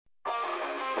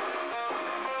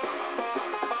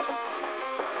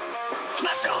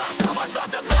I still have so much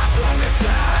left to classroom to say.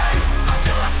 I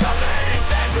still have so many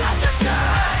things left to say.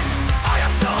 I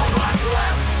have so much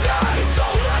left to say.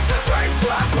 Don't let your dreams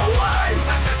slip away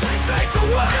as the day fades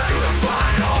away into the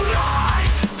final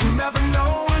night. You never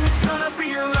know when it's gonna be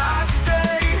your last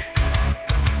day.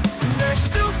 There's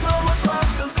still so much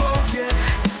left unspoken.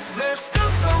 There's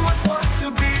still so much work to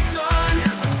be done.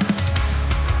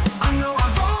 I know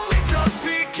I've only just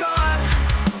begun.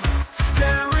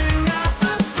 Staring at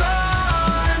the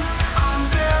sun, I'm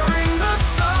staring the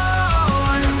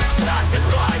sun. The success is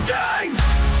blinding.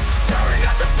 Staring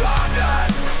at the sun,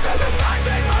 still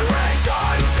reminding my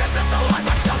reason. This is the life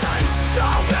I've chosen. So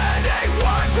many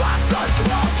words left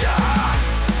unspoken.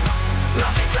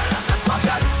 Nothing said as a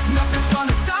slogan. Nothing's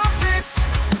gonna stop this.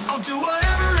 I'll do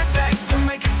whatever it takes to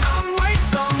make it some way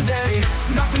someday.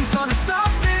 Nothing's gonna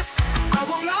stop this. I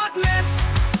will not miss.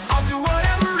 I'll do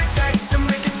whatever it takes to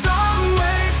make it some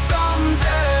way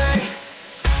someday.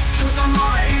 Cause I'm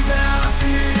already there, I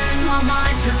see it in my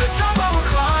mind. To the top I will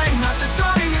climb. After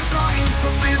trying and trying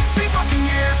for 50 fucking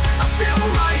years, I'm still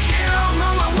right here. I'm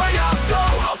on my way up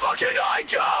though. How far can I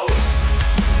go?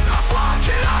 How far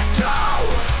can I go?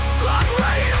 I'm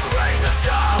ready to bring the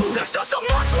show. There's still so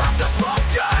much left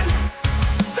unspoken.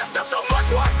 There's still so much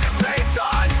work to be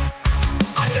done.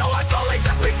 I know I've only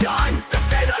just begun to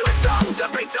say that with something to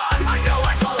be done. I know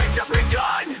I've only just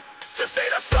begun to see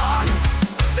the sun,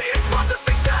 see its path to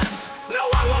success. No,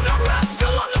 I will not rest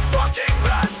till I'm the fucking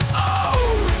best. Oh,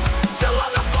 till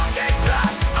I'm the fucking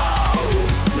best. Oh,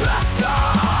 let's go.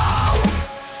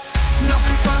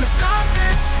 Nothing's gonna stop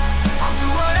this. I'll do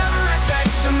whatever it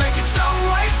takes to make it some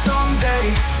way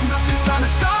someday. Nothing's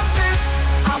gonna stop this.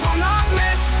 I will not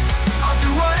miss. I'll do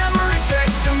whatever it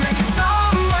takes to make it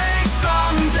some way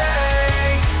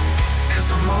someday.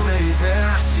 Cause I'm already there,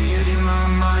 I see it in my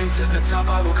mind. To the top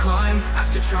I will climb.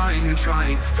 After trying and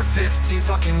trying for 50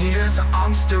 fucking years,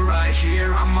 I'm still right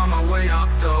here. I'm on my way up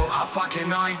though. How far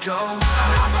can I go?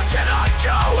 How far can I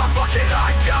go? How far can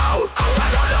I go? I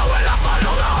don't know when I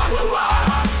final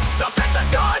line. So take the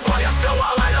time while you're still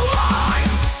well in the line.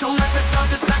 Don't let the time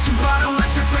just pass you by. Don't let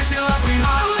your dreams feel left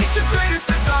behind. Unleash your greatest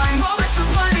design while there's still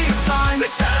plenty of time.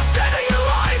 Instead of standing in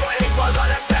line waiting for the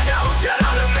next hand out, get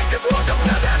out and make this world your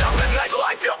best. Stand up and make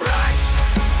life your best.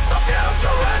 The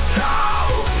future is now.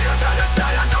 You turn the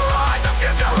side as the right. The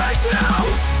future is now.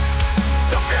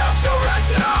 The future is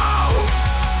now.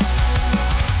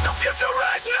 The future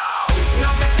is now.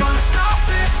 Nothing's gonna stop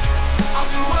this. I'll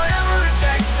do whatever it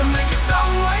takes to make it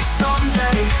some way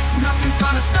someday. Nothing's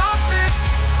gonna stop this.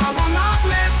 I will not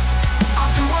miss.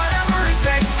 I'll do whatever it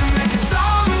takes to make it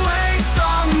some way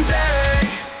someday.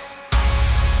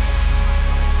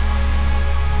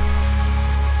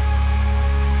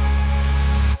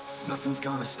 Nothing's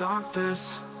gonna stop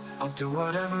this. I'll do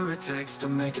whatever it takes to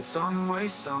make it some way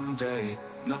someday.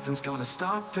 Nothing's gonna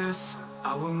stop this.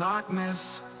 I will not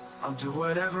miss. I'll do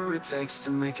whatever it takes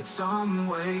to make it some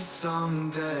way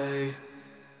someday.